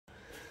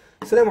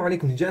السلام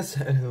عليكم نجاس،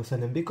 اهلا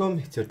وسهلا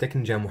بكم. It's your Tech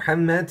Ninja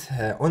Muhammad.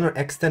 On our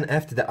X10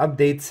 after the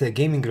updates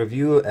gaming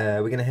review,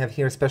 we're gonna have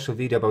here a special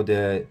video about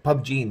the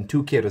PUBG in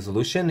 2K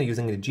resolution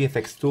using the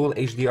GFX tool,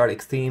 HDR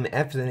extreme,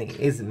 everything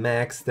is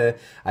maxed.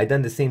 I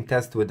done the same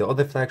test with the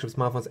other flagship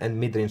smartphones and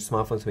mid-range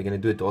smartphones. We're gonna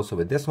do it also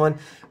with this one.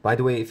 By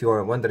the way, if you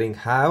are wondering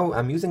how,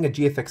 I'm using a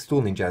GFX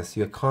tool, Ninjas.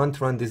 You can't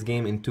run this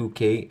game in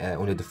 2K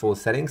on the default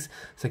settings.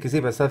 So you can see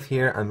myself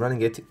here, I'm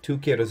running it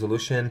 2K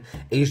resolution,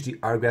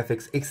 HDR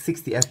graphics,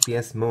 60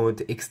 FPS mode,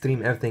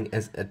 extreme, everything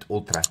is at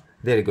ultra.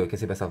 There you go, you can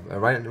see myself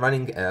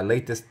running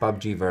latest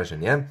PUBG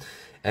version. Yeah,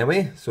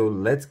 anyway, so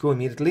let's go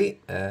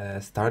immediately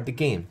start the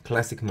game.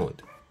 Classic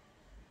mode.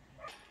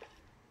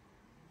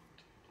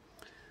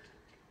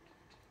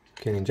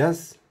 Okay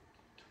ninjas,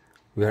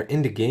 we are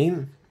in the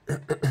game.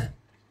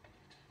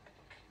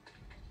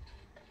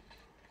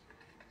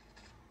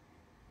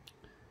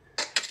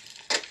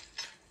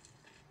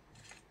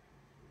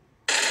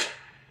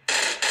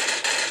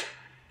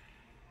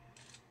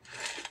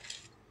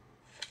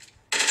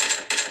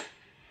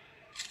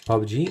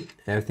 PUBG,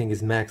 everything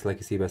is max like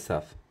you see by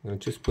yourself. I'm gonna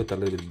just put a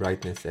little bit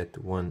brightness at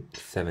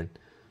 1.7.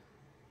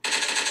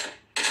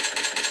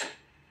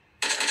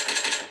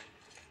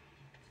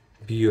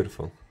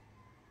 Beautiful,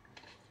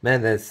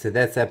 man.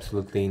 That's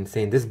absolutely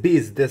insane. This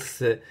beast,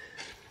 this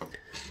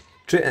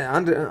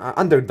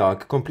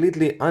underdog,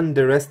 completely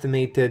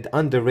underestimated,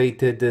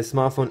 underrated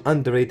smartphone,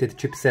 underrated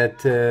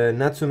chipset.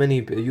 Not so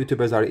many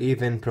YouTubers are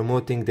even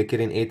promoting the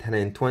Kirin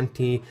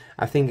 820.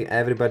 I think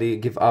everybody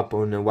give up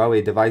on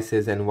Huawei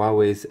devices and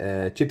Huawei's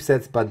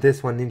chipsets, but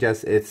this one,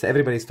 ninjas, it's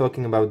everybody's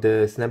talking about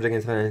the Snapdragon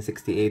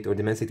 768 or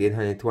Dimensity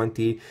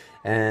 820,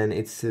 and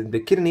it's the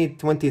Kirin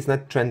 820 is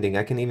not trending.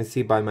 I can even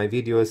see by my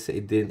videos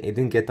it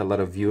didn't get a lot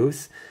of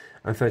views.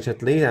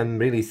 Unfortunately, I'm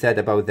really sad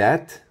about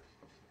that,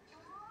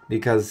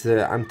 because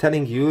I'm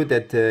telling you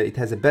that it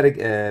has a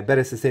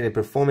better sustained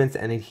performance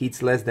and it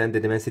heats less than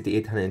the Dimensity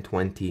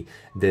 820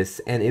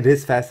 this, and it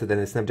is faster than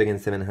the Snapdragon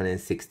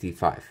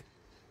 765.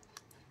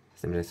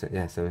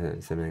 Yeah,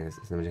 Snapdragon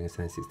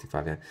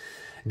 765, yeah.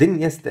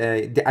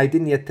 I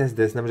didn't yet test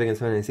the Snapdragon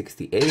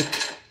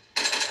 768,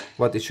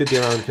 but it should be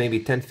around maybe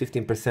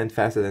 10-15%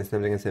 faster than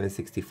Snapdragon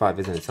 765,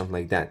 isn't it? Something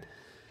like that.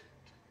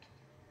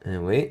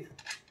 Anyway.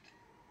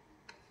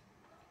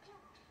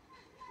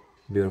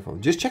 Beautiful.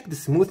 Just check the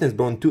smoothness,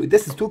 bro.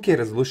 This is 2K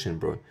resolution,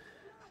 bro.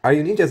 Are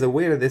you ninjas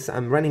aware of this?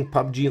 I'm running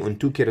PUBG on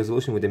 2K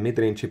resolution with a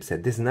mid-range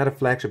chipset. This is not a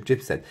flagship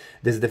chipset.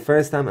 This is the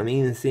first time I'm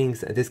even seeing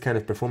this kind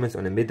of performance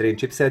on a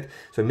mid-range chipset.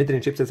 So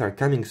mid-range chipsets are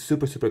coming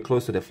super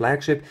close to the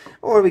flagship.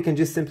 Or we can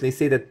just simply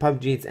say that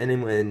PUBG is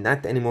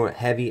not anymore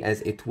heavy as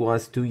it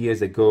was 2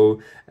 years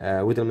ago,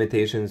 with the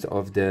limitations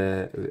of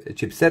the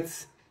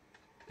chipsets,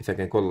 if I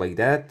can call it like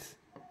that.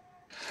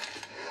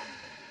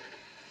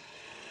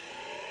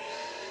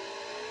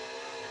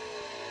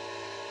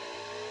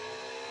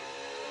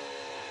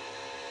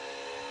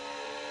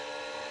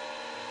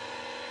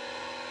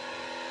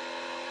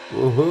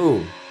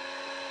 Woohoo!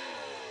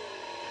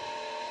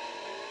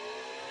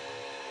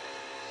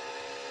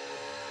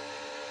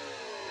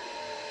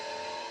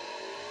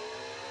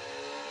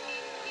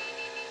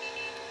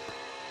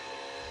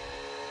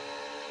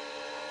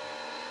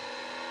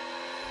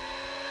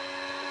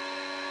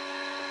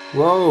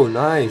 Whoa,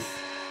 nice!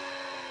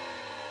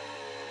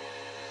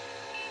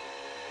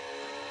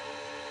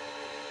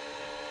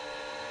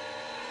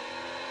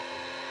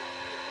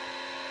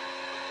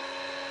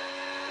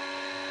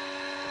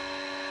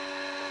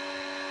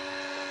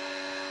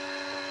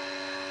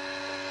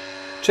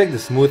 Check the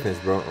smoothness,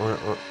 bro,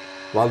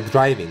 while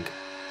driving.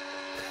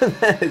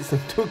 It's a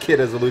 2K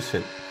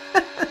resolution.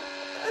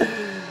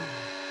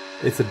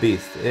 It's a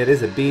beast. It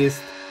is a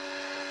beast.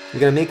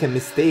 You're gonna make a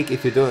mistake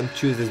if you don't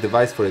choose this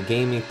device for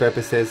gaming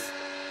purposes.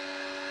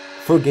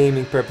 For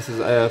gaming purposes,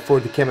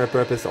 for the camera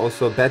purpose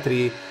also,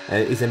 battery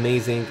is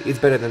amazing. It's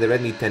better than the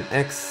Redmi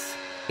 10X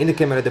in the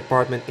camera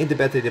department, in the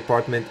battery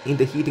department, in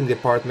the heating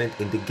department,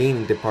 in the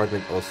gaming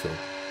department also.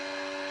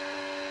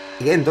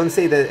 Again, don't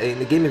say that in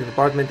the gaming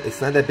department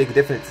it's not a big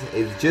difference.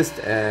 It's just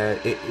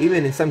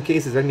even in some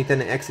cases Redmi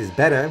 10X is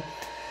better,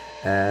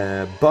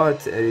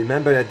 but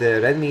remember that the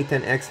Redmi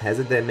 10X has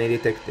a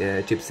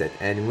MediaTek chipset,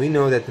 and we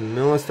know that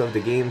most of the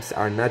games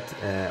are not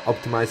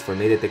optimized for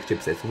MediaTek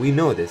chipsets. We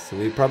know this.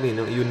 We probably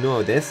know you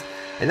know this,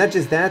 and not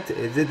just that.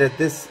 Is it that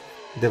this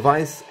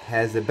device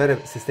has a better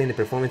sustained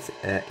performance?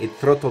 It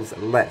throttles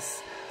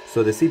less,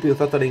 so the CPU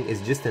throttling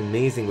is just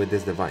amazing with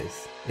this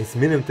device. It's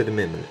minimum to the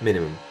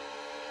minimum.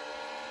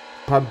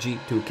 PUBG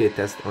 2K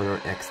test on our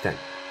X10.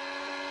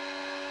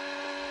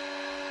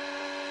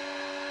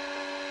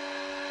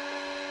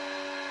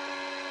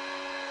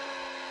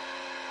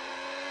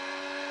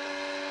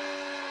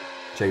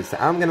 Check this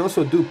out. I'm gonna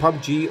also do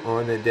PUBG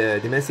on the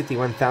Dimensity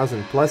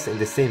 1000 Plus in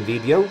the same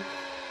video,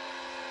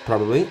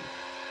 probably.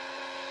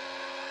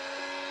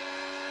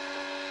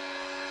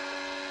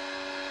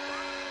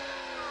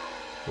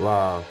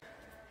 Wow.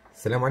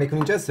 Assalamu alaikum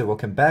ninjas,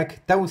 welcome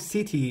back.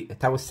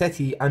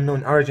 Tauceti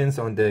unknown origins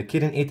on the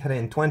Kirin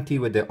 820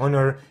 with the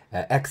Honor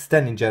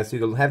X10 ninjas.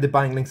 You'll have the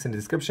buying links in the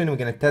description. We're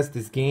gonna test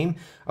this game,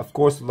 of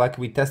course, like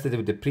we tested it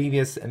with the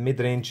previous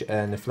mid-range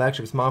and the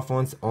flagship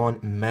smartphones on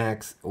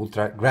max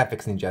ultra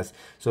graphics ninjas.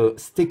 So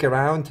stick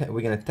around.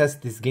 We're gonna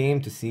test this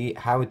game to see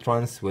how it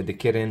runs with the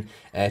Kirin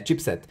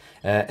chipset.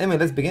 Anyway,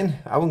 let's begin.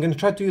 I'm gonna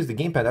try to use the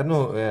gamepad. I don't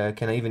know,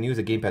 can I even use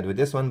a gamepad with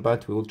this one,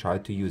 but we will try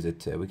to use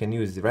it. We can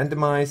use the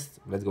randomized.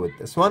 Let's go with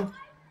this one.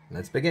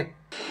 Let's begin.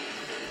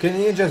 Okay,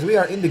 ninjas, we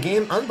are in the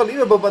game.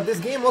 Unbelievable, but this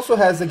game also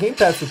has a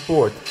gamepad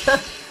support.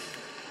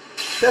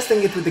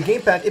 Testing it with the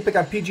gamepad Epic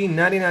RPG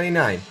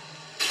 9099.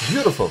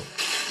 Beautiful.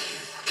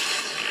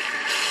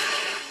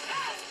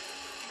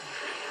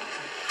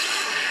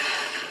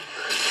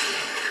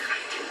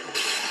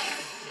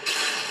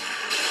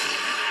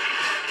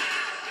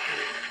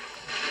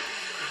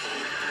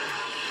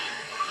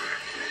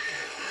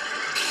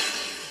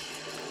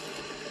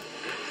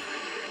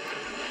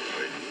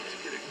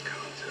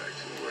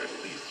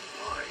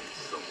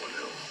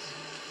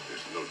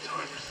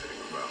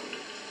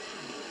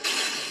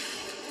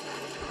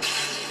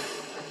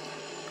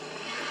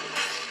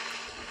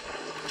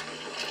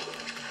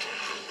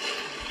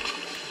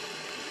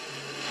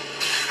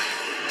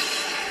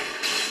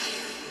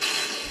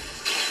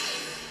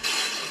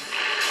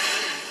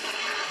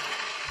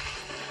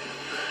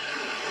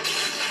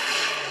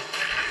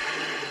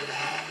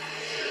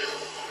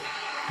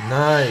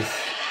 Nice.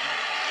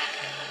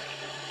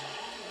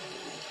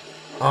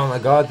 Oh my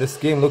god, this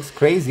game looks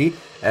crazy.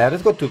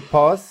 Let's go to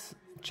pause,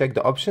 check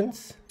the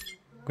options,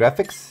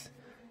 graphics.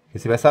 You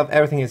see myself,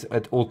 everything is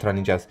at ultra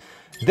ninjas.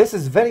 This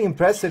is very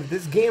impressive.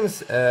 This game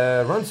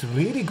runs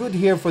really good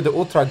here for the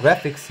ultra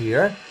graphics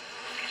here.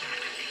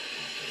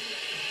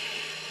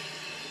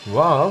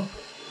 Wow.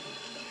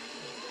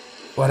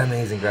 What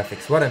amazing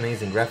graphics, what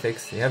amazing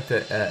graphics. You have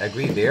to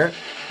agree there.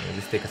 Let me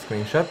just take a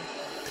screenshot.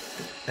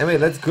 Anyway,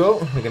 let's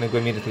go. We're gonna go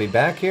immediately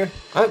back here.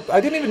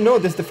 I didn't even know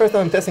this is the first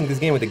time I'm testing this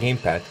game with a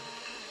gamepad.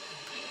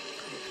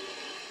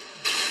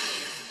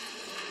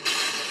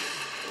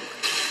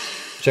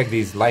 Check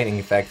these lighting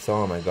effects.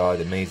 Oh my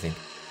god, amazing.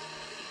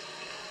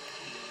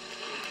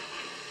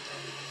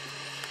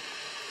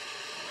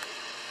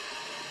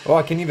 Oh,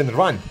 I can even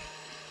run.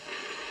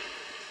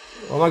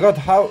 Oh my god,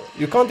 how?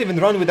 You can't even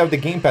run without the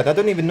gamepad. I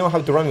don't even know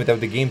how to run without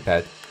the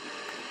gamepad.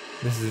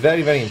 This is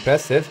very, very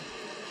impressive.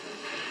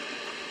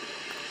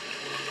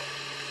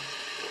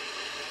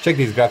 Check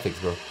these graphics,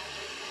 bro.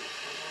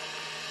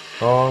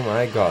 Oh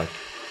my god.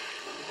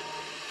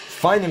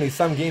 Finally,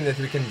 some game that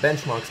we can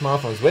benchmark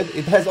smartphones with.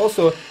 It has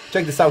also,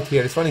 check this out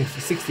here, it's running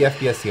 60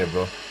 FPS here,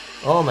 bro.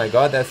 Oh my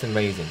god, that's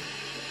amazing.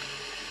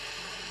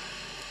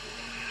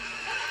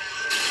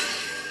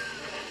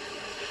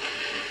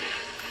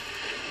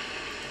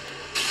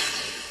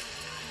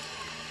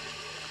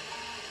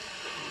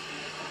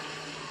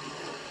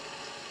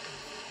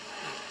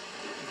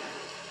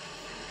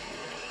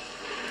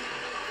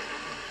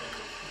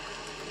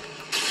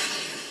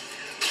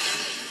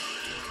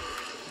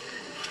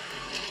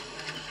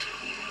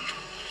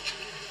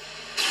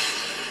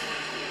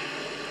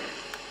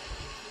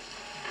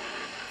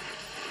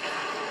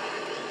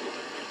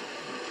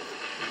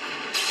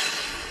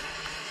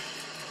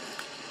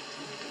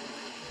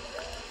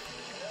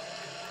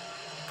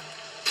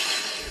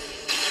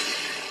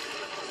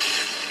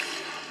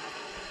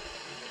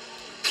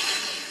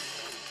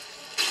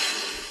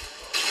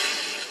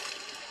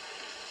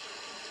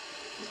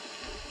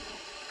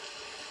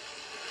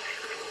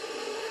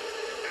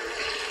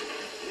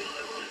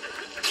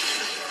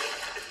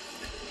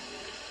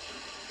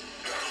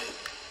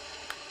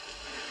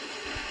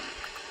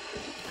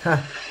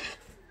 Ha!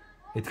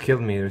 It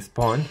killed me,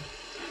 respawn.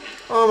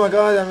 Oh my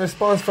god, I'm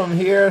respawned from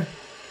here.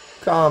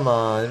 Come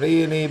on,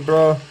 really,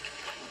 bro?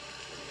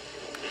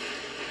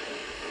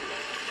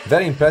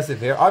 Very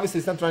impressive here. Obviously,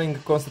 it's not running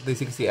constantly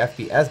 60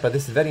 FPS, but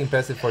this is very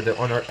impressive for the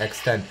Honor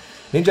X10.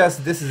 Ninjas,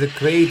 this is a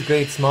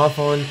great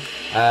smartphone.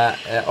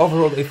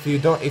 Overall, if you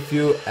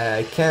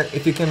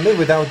can live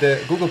without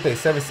the Google Play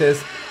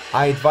services,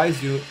 I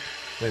advise you.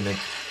 Wait a minute.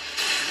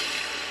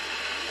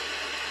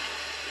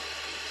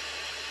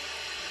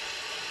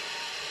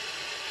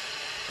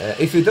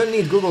 If you don't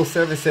need Google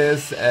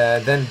services,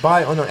 then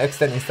buy Honor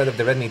X10 instead of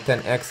the Redmi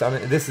 10X. I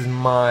mean, this is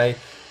my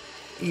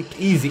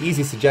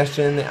easy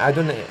suggestion. I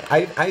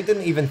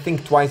didn't even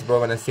think twice,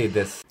 bro, when I say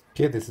this.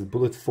 Okay, this is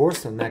Bullet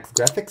Force on Max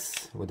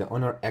Graphics with the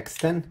Honor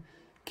X10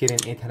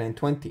 Kirin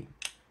 820.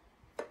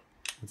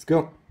 Let's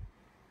go.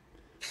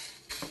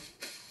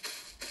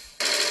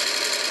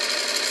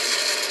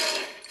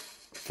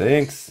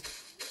 Thanks.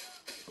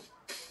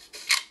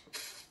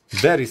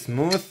 Very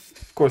smooth.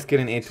 Of course,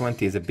 Kirin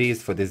 820 is a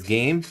beast for this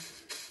game.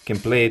 You can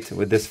play it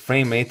with this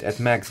frame rate at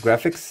max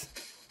graphics.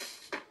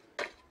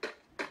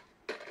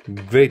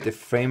 Great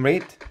frame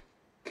rate.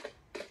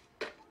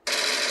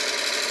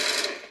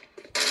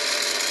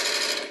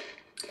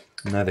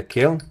 Another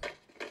kill.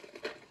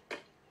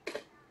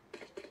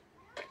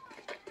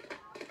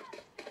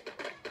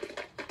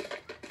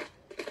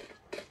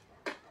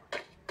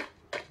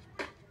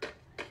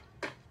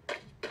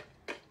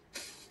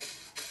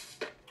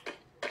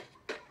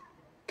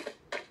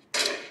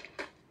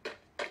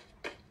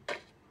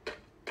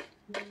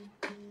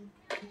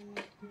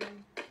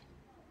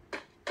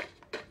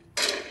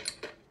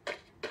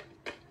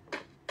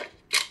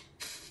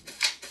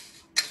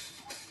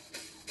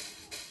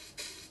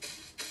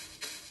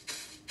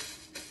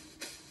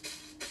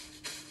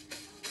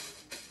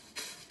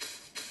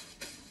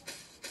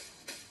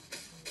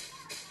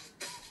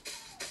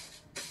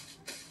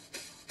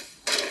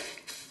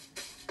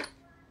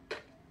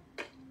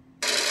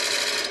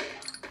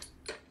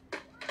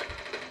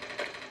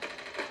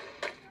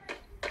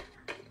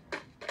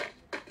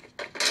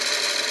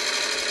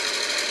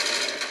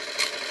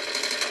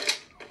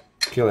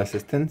 Kill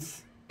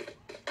assistance.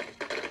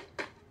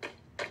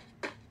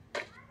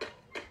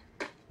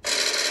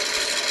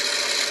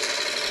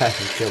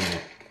 He killed me.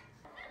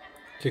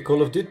 Okay,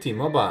 Call of Duty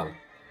Mobile.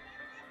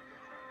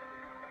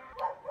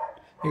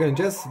 You're gonna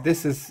just,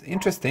 this is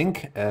interesting.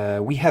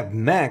 We have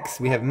max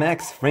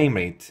frame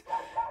rate,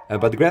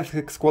 but the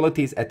graphics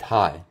quality is at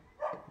high.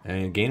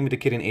 Again with the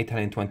Kirin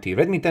 820.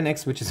 Redmi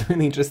 10X, which is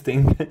really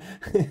interesting.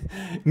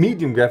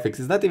 Medium graphics,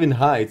 it's not even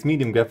high, it's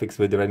medium graphics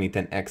with the Redmi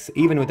 10X,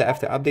 even with the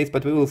after updates,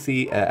 but we will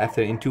see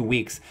after in 2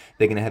 weeks,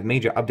 they're gonna have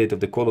major update of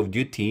the Call of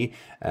Duty,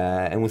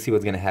 and we'll see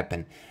what's gonna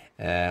happen.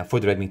 For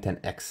the Redmi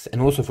 10X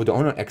and also for the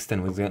Honor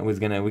X10,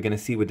 we're gonna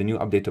see with the new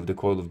update of the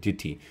Call of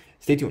Duty.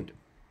 Stay tuned.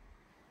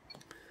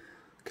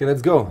 Okay,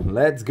 let's go.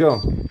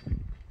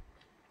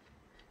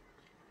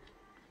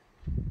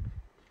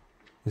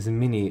 There's a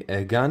mini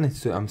gun,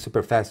 so I'm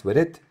super fast with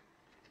it.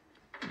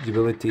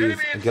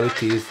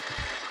 Agilities.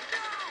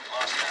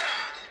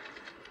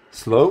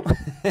 Slow?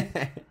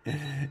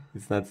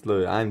 It's not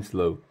slow. I'm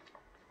slow.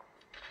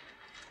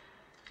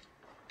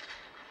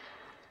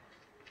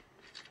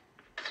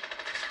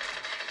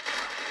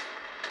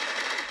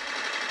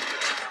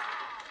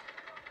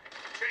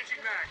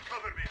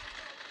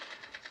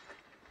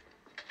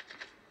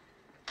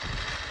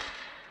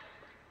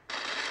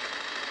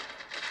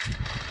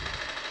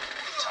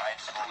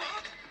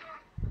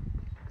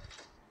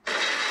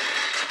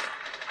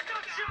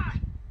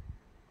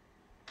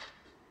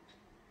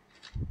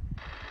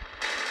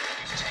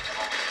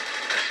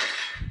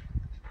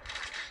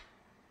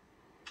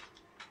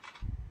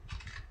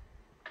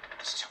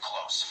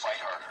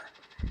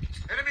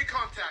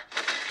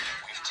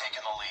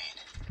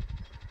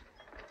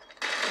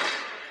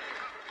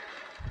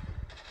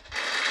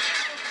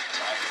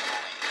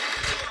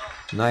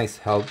 Nice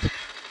help.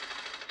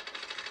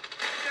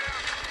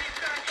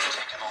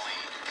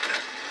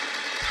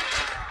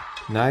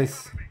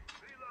 Nice.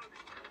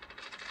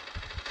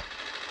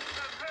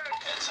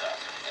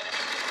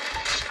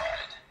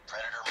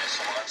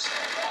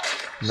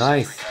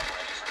 Nice.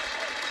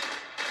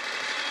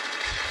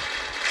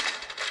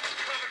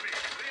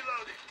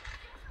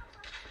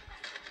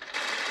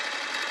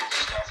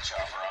 Stealth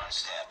chopper on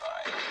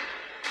standby.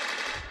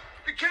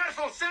 Be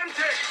careful,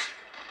 Semtex!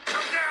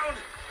 Come down!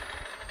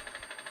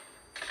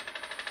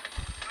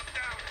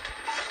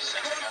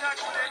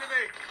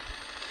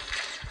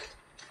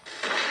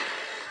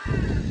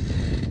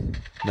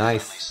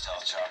 Nice.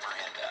 Stealth chopper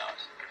inbound.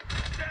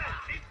 Down,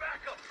 need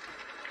backup.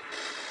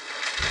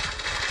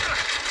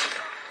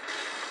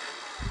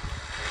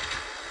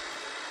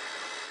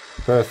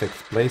 Perfect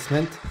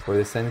placement for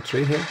the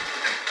sentry here.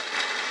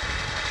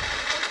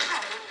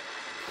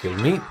 Kill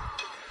me.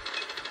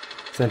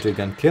 Sentry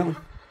gun kill.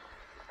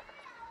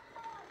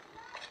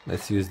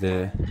 Let's use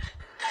the...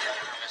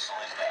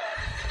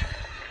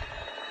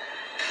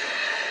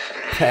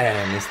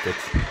 I missed it.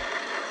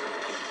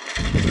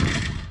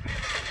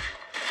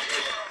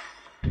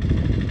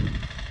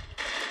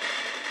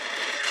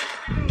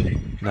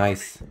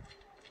 Nice.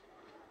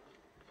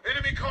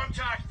 Enemy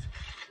contact.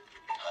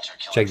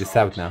 Check this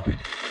out now.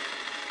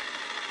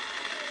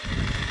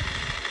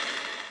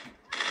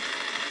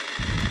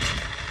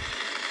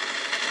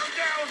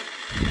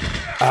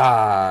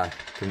 Ah,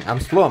 I'm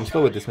slow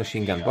with this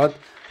machine gun, but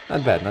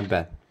not bad, not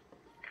bad.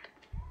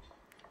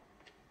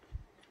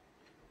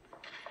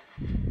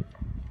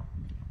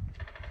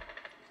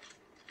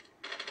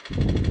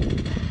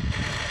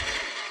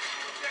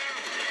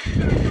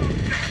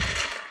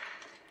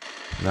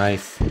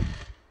 Nice. Friendly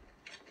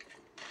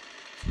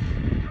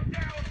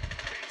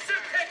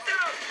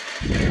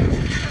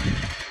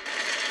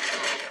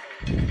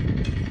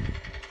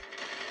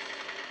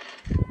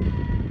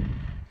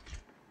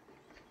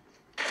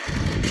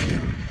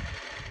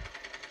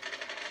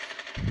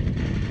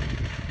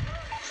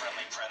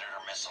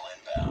Predator missile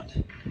inbound.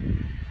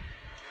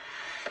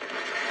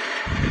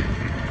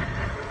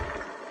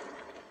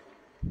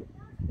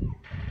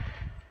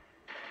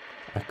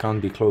 I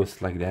can't be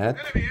close like that.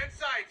 Enemy in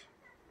sight.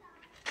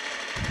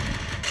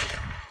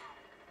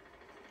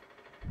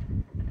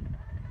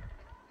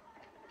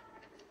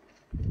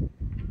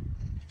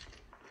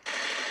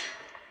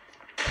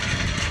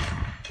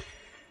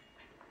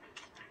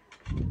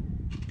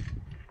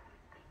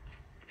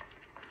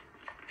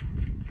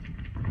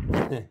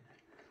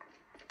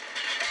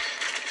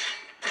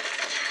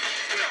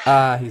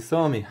 Ah, he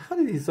saw me. How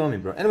did he saw me,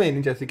 bro? Anyway,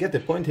 ninjas, you get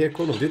the point here.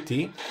 Call of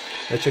Duty.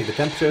 Let's check the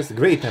temperatures.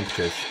 Great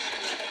temperatures.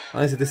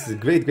 Honestly, this is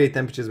great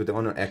temperatures with the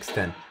Honor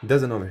X10. It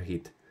doesn't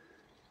overheat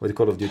with the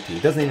Call of Duty.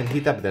 It doesn't even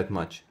heat up that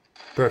much.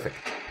 Perfect.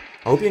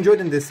 I hope you enjoyed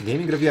in this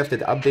gaming review. After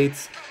the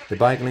updates, the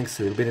bike links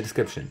will be in the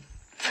description.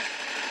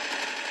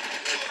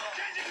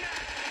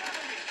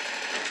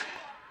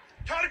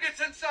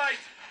 Targets in sight.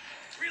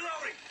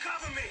 Reloading.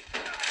 Cover me.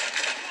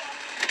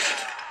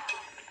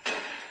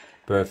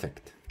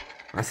 Perfect.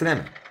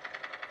 Assalamu.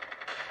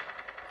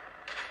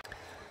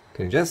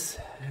 Okay, just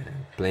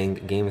playing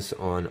games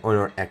on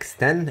Honor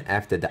X10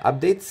 after the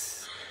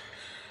updates.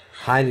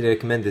 Highly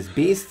recommend this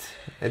beast.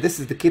 This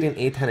is the Kirin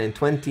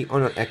 820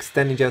 Honor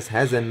X10. Just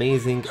has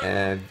amazing,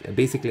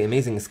 basically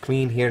amazing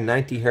screen here,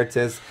 90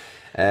 hertz,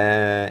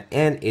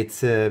 and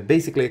it's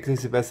basically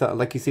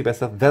like you see by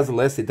yourself,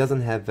 bezel-less. It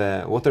doesn't have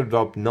a water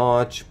drop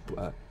notch.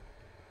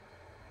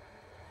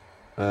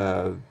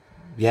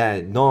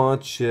 Yeah,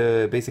 notch,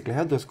 basically,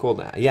 how does it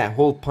called? Yeah,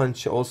 hole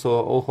punch,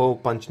 also, or hole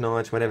punch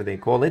notch, whatever they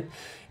call it.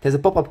 It has a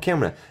pop-up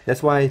camera.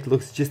 That's why it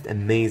looks just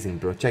amazing,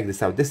 bro. Check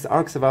this out. This is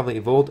Arc Survival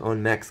Evolved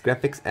on max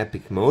graphics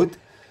epic mode.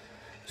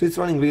 So it's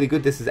running really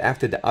good. This is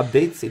after the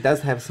updates. It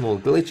does have small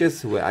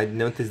glitches. Where I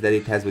noticed that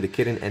it has with the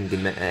Kirin and the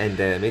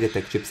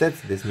MediaTek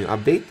chipsets, this new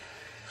update.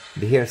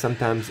 The hair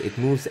sometimes it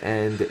moves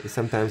and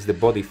sometimes the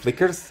body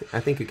flickers.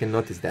 I think you can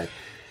notice that.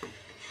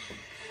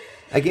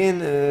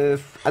 Again,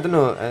 I don't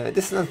know,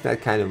 this is not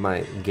that kind of my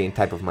game,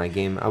 type of my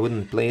game. I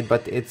wouldn't play it,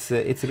 but it's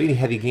a really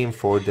heavy game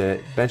for the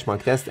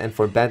benchmark test and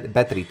for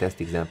battery test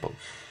example.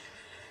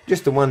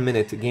 Just a 1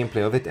 minute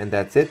gameplay of it, and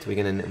that's it. We're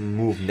gonna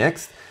move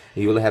next.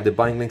 You will have the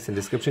buying links in the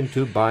description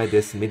to buy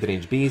this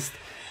mid-range beast.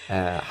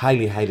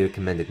 Highly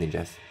recommended,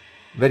 ninjas.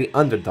 Very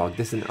underdog.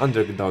 This is an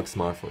underdog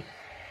smartphone.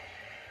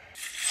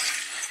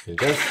 Here it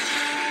goes.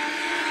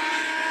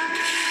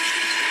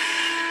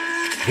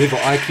 Vivo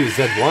IQOO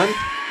Z1.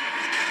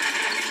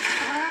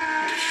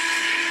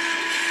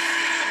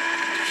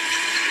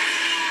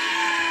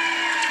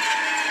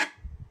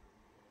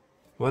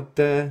 What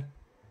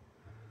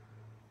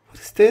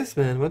is this,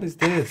 man? What is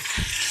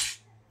this?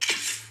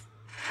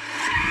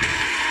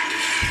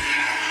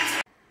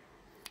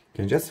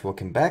 Okay, just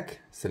welcome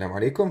back. Assalamu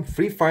alaikum.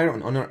 Free Fire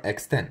on Honor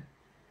X10.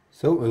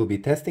 So we'll be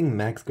testing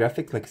max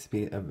graphics, like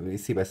you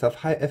see by yourself,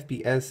 high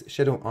FPS,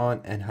 shadow on,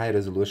 and high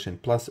resolution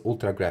plus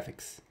ultra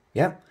graphics.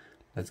 Yeah,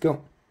 let's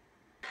go.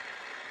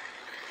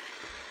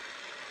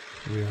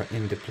 We are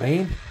in the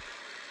plane.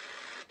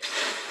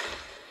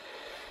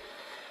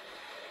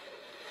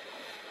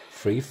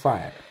 Free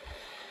Fire.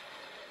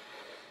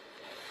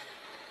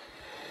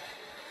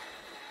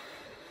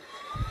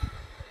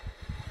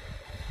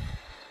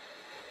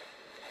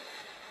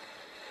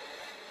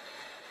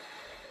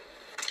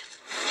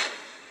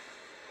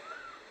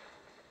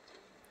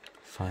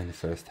 Find the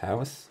first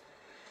house.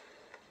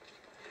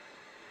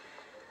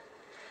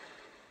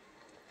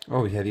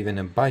 Oh, we have even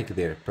a bike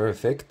there.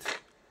 Perfect.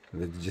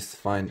 Let's just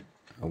find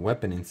a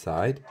weapon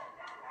inside.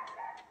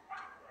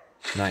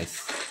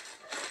 Nice.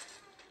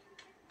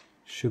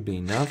 Should be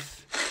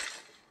enough.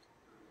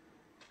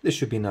 This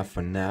should be enough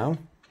for now.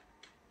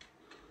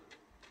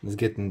 Let's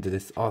get into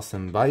this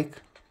awesome bike.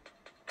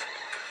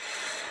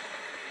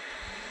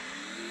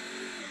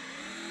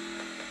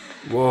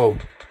 Whoa.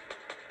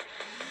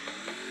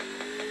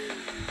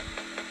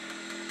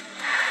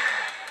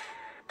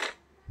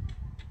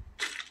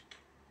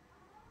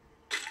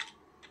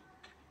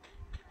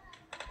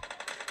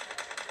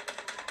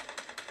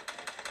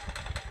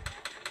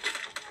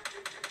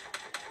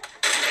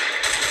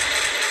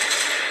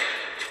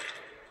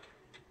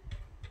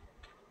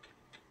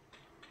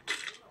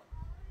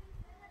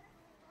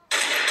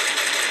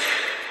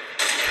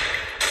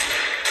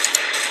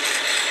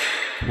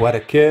 What a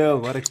kill,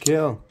 what a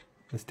kill.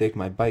 Let's take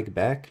my bike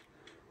back.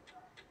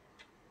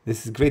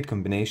 This is a great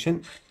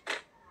combination.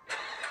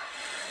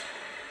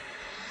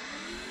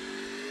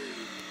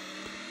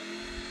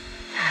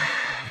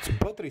 It's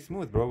buttery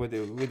smooth, bro. With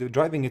the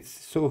driving, it's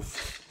so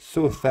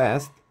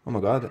fast. Oh my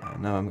god,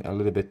 now I'm a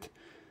little bit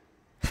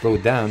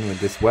slowed down with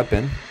this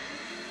weapon.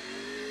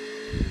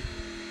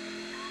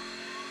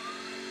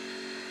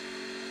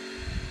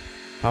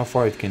 How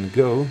far it can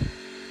go.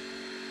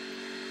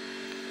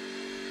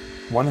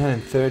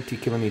 130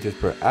 kilometers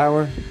per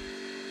hour.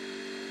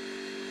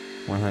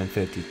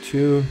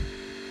 132.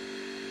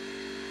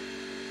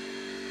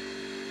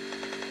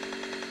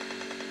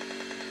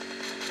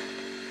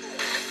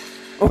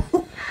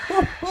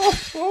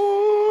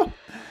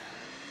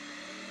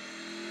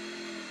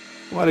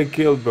 What a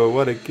kill, bro,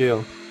 what a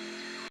kill.